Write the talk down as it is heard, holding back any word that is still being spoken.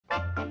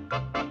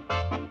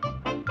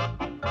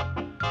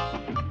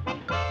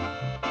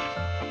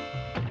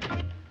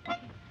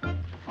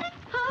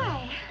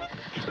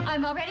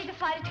I'm all ready to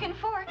fly to Twin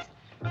Forks.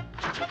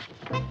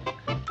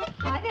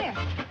 Hi there.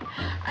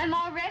 I'm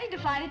all ready to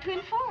fly to Twin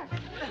Forks.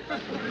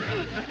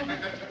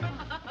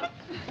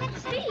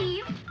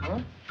 Steve. Huh?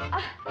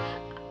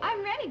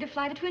 I'm ready to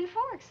fly to Twin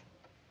Forks.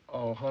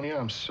 Oh, honey,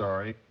 I'm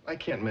sorry. I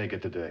can't make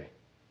it today.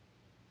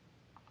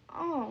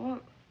 Oh,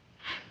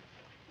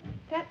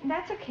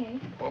 that's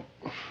okay. Well,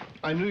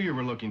 I knew you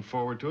were looking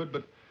forward to it,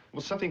 but,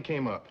 well, something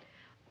came up.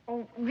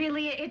 Oh,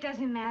 really? It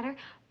doesn't matter.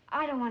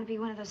 I don't want to be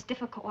one of those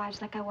difficult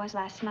wives like I was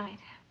last night.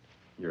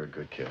 You're a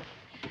good kid.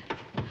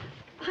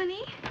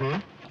 Honey? Hmm?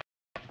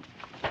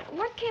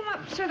 What came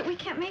up so that we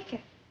can't make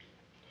it?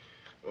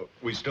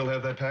 We still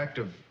have that pact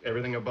of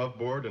everything above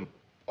board and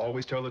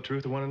always tell the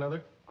truth to one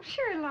another? Oh,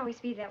 sure, it'll always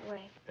be that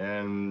way.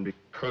 And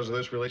because of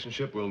this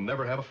relationship, we'll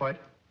never have a fight?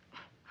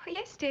 Oh,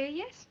 yes, dear,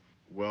 yes.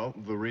 Well,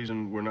 the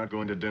reason we're not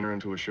going to dinner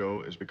and to a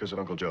show is because of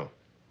Uncle Joe.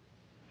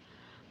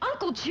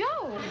 Uncle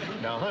Joe?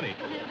 Now, honey.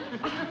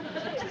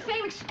 It's the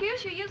same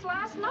excuse you used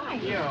last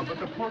night. Yeah, but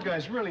the poor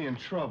guy's really in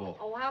trouble.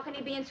 Oh, how can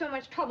he be in so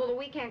much trouble that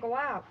we can't go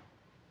out?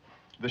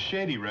 The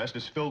shady rest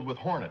is filled with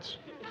hornets.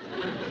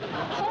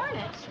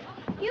 Hornets?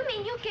 You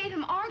mean you gave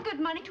him our good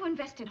money to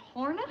invest in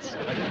hornets?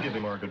 I didn't give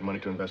him our good money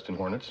to invest in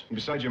hornets. And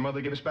besides, your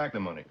mother gave us back the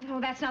money. No,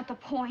 that's not the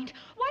point.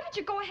 Why did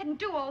you go ahead and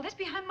do all this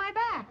behind my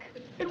back?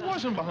 It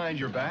wasn't behind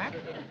your back.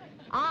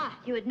 Ah,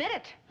 you admit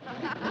it.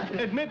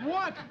 Admit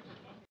what?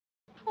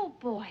 Oh,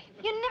 boy.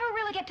 You never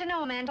really get to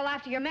know a man until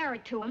after you're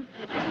married to him.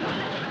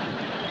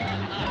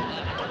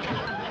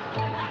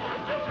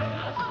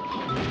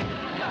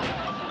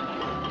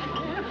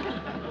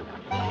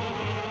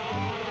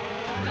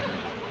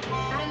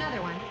 Got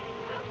another one.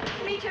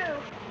 Me too.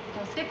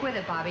 Well, stick with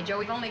it, Bobby Joe.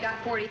 We've only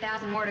got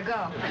 40,000 more to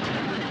go.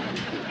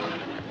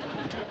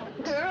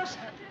 Girls,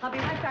 I'll be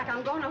right back.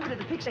 I'm going over to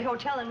the Pixie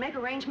Hotel and make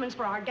arrangements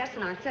for our guests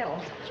and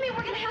ourselves. You mean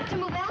we're going to have to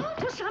move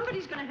out? Well,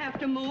 somebody's going to have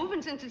to move,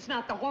 and since it's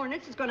not the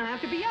Hornets, it's going to have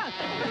to be us.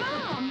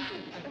 Mom!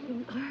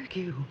 Don't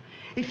argue.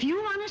 If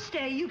you want to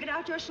stay, you get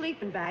out your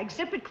sleeping bag,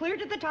 zip it clear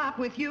to the top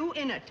with you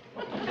in it.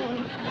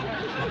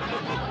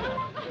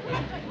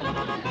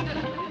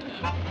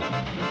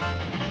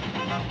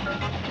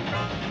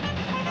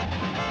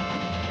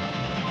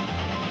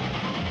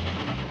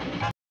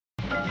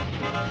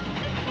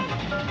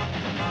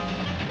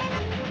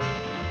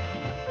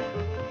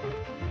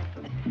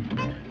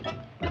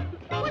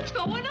 What's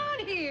going on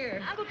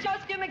here? Uncle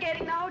Joe's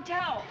fumigating the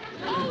hotel.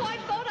 Oh, I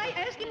thought I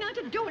asked him not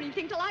to do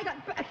anything till I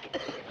got back.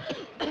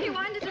 He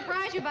wanted to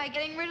surprise you by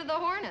getting rid of the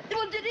hornets.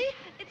 Well, did he?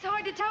 It's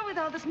hard to tell with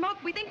all the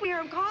smoke. We think we hear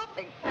him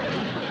coughing.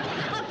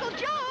 Uncle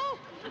Joe!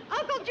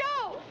 Uncle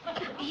Joe!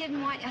 He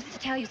didn't want us to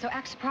tell you, so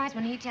act surprised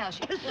when he tells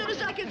you. As soon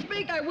as I can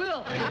speak, I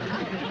will.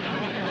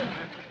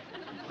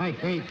 Hi,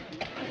 Kate.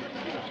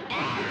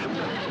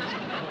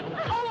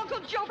 Oh, Uncle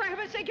Joe, for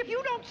heaven's sake, if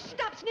you don't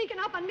stop sneaking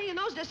up on me in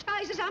those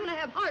disguises, I'm going to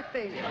have heart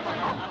failure.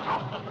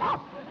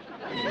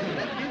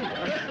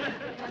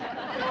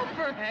 Oh,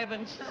 for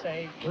heaven's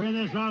sake. We're in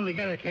this long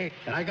together, Kate,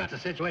 and I got the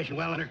situation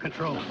well under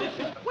control.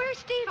 Where's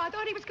Steve? I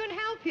thought he was going to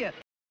help you.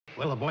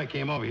 Well, the boy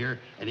came over here,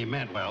 and he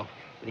meant well,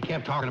 but he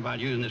kept talking about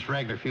using this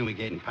regular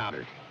fumigating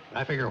powder.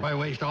 I figured, why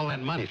waste all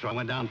that money? So I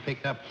went down and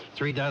picked up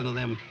 3 dozen of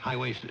them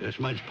high-waist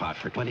smudge pots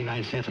for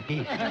 29 cents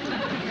apiece.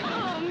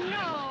 Oh,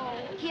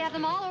 no. He had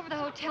them all over the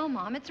hotel,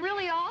 Mom. It's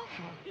really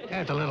awful.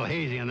 Yeah, it's a little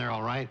hazy in there,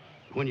 all right.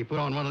 When you put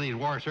on one of these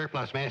war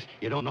surplus masks,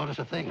 you don't notice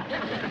a thing.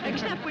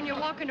 Except when you're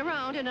walking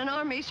around in an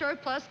Army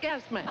surplus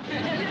gas mask.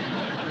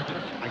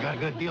 I got a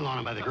good deal on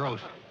them by the gross.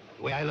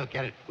 The way I look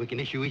at it, we can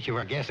issue each of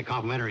our guests a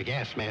complimentary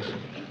gas mask.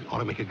 Ought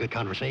to make a good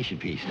conversation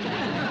piece.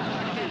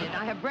 Elliott,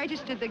 I have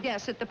registered the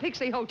guests at the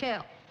Pixie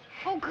Hotel.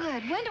 Oh,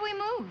 good. When do we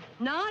move?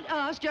 Not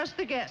us, just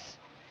the guests.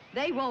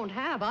 They won't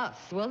have us,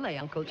 will they,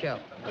 Uncle Joe?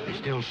 You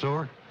still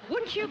sore?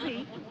 Wouldn't you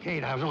be?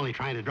 Kate, I was only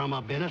trying to drum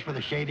up business for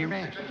the shady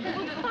ranch.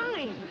 Well,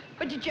 fine.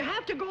 But did you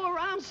have to go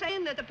around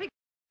saying that the Pixie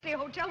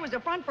Hotel was a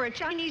front for a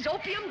Chinese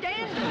opium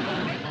den?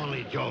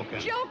 Only joking.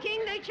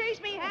 Joking? They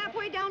chased me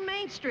halfway down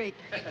Main Street.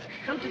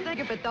 Come to think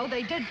of it, though,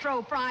 they did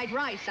throw fried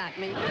rice at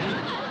me.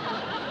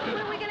 What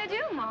are we going to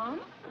do,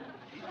 Mom?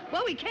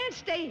 Well, we can't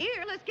stay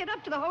here. Let's get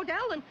up to the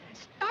hotel and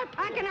start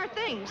packing our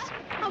things.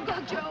 Uncle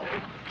Joe,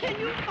 can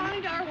you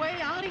find our way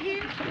out of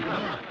here?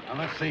 Now,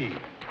 let's see.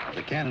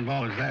 The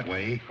cannonball is that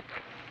way.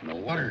 And the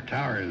water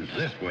tower is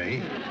this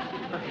way.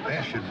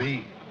 That should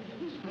be...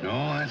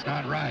 No, that's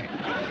not right.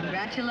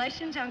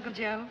 Congratulations, Uncle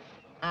Joe.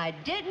 I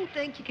didn't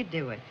think you could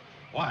do it.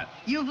 What?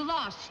 You've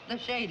lost the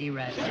shady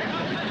rest.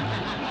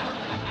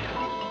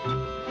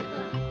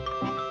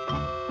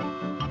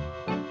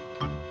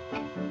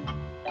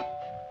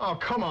 Oh,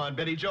 come on,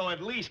 Betty Joe.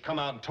 At least come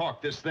out and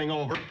talk this thing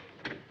over.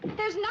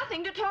 There's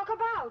nothing to talk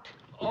about.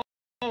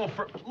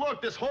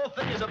 Look, this whole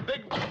thing is a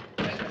big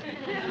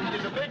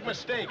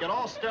mistake. It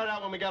all started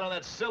out when we got on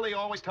that silly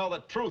always tell the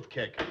truth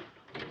kick.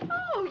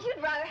 Oh,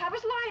 you'd rather have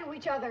us lie to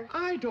each other.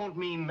 I don't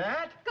mean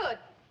that. Good.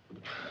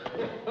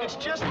 It's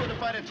just that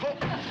if I'd have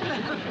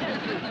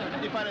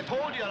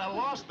told you I'd have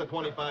lost the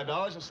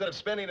 $25 instead of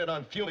spending it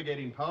on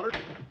fumigating powder.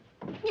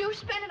 You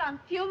spent it on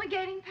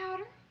fumigating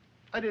powder?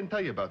 I didn't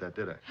tell you about that,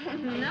 did I?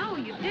 No,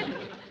 you didn't.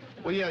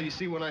 Well, yeah, you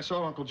see, when I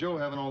saw Uncle Joe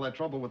having all that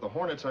trouble with the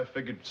hornets, I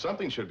figured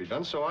something should be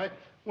done, so I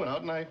went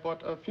out and I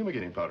bought a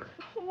fumigating powder.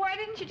 Why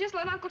didn't you just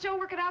let Uncle Joe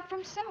work it out for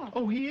himself?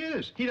 Oh, he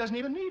is. He doesn't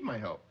even need my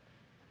help.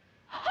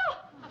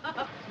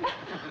 Are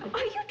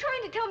you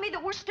trying to tell me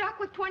that we're stuck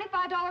with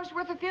 $25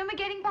 worth of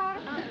fumigating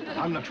powder?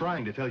 I'm not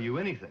trying to tell you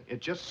anything.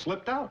 It just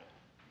slipped out.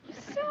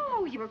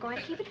 So, you were going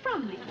to keep it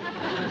from me.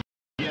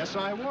 Yes,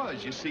 I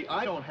was. You see,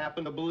 I don't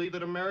happen to believe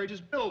that a marriage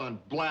is built on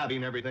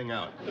blabbing everything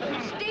out.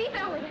 Steve,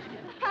 Elliott,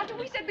 after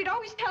we said we'd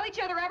always tell each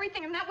other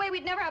everything and that way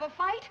we'd never have a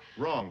fight?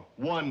 Wrong.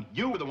 One,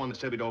 you were the one that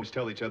said we'd always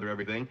tell each other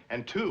everything.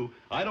 And two,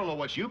 I don't know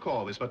what you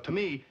call this, but to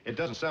me, it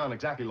doesn't sound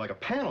exactly like a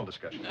panel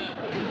discussion.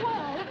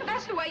 Well, if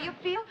that's the way you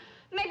feel,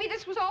 maybe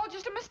this was all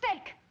just a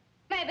mistake.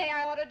 Maybe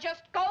I ought to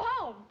just go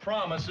home.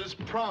 Promises,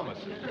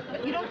 promises.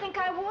 You don't think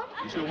I would?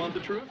 You still want the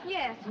truth?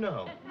 Yes.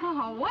 No.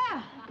 Oh,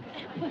 well.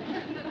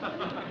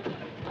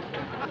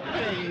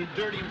 Hey,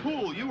 dirty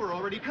pool, you were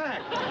already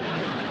packed.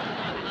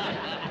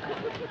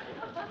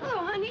 Hello,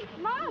 honey.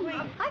 Mommy.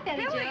 Hi,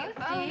 Betty Billy. Jo,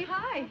 Steve.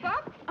 Hi.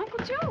 Bob.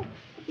 Uncle Joe.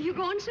 You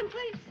going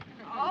someplace?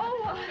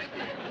 Oh,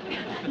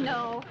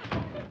 No.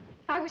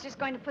 I was just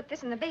going to put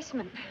this in the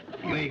basement.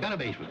 You ain't got a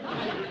basement.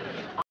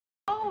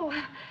 Oh,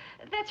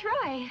 that's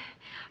right.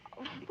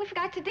 We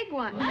forgot to dig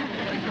one.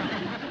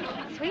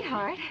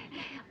 Sweetheart,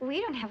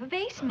 we don't have a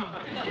basement.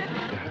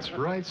 That's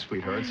right,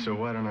 sweetheart. So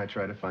why don't I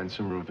try to find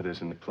some room for this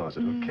in the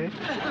closet, okay?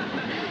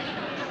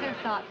 So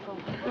thoughtful.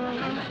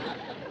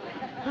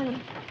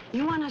 Honey,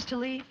 you want us to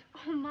leave?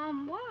 Oh,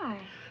 Mom, why?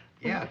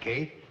 Yeah,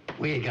 Kate.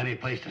 We ain't got any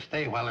place to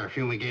stay while they're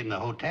fumigating the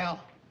hotel.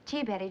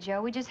 Gee, Betty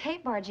Jo, we just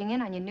hate barging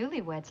in on you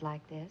newlyweds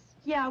like this.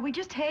 Yeah, we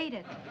just hate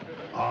it.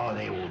 Oh,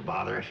 they won't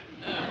bother us.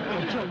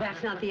 Oh, Joe,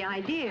 that's not the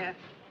idea.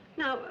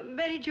 Now,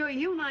 Betty Jo,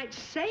 you might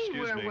say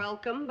Excuse we're me.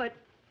 welcome, but...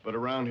 But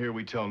around here,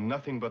 we tell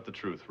nothing but the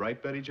truth,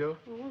 right, Betty Jo?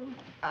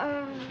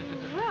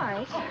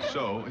 Right.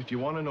 So, if you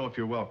want to know if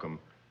you're welcome,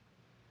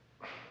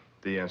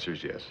 the answer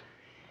is yes.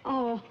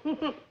 Oh.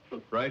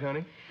 Right,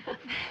 honey?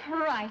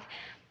 Right.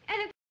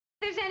 And if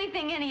there's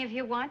anything any of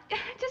you want,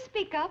 just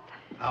speak up.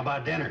 How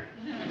about dinner?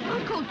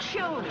 Uncle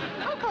Joe.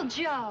 Uncle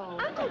Joe.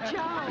 Uncle Joe.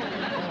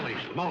 Holy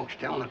smokes,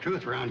 telling the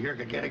truth around here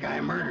could get a guy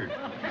murdered.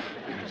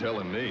 You're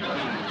telling me.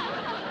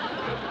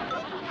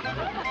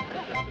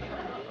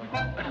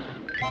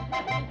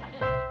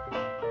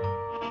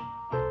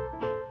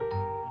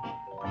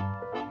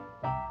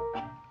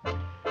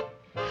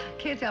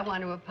 Kids, I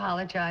want to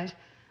apologize.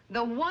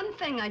 The one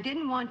thing I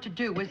didn't want to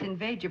do was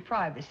invade your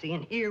privacy,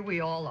 and here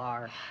we all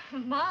are.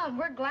 Mom,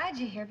 we're glad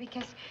you're here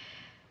because,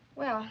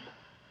 well,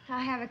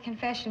 I have a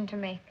confession to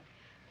make.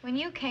 When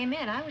you came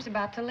in, I was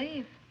about to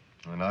leave.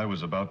 And I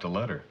was about to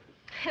let her.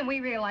 And we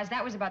realized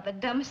that was about the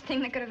dumbest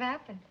thing that could have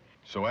happened.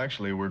 So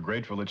actually, we're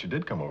grateful that you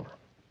did come over.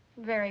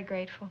 Very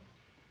grateful.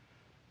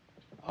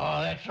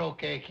 Oh, that's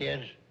okay,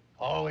 kids.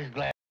 Always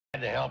glad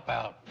to help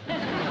out.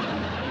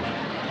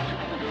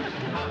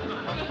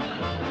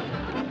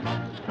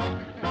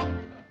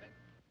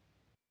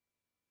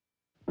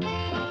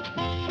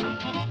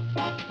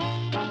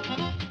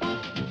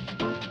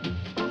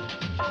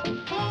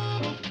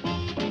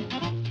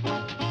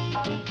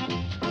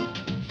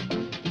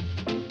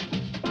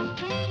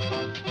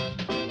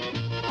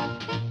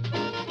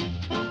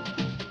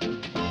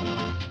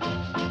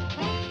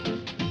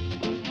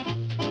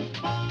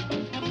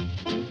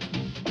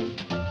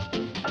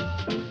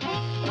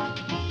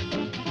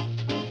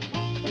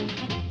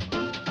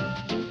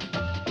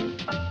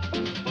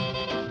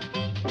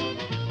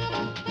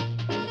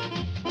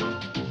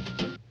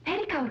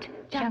 Petticoat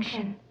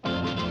Junction.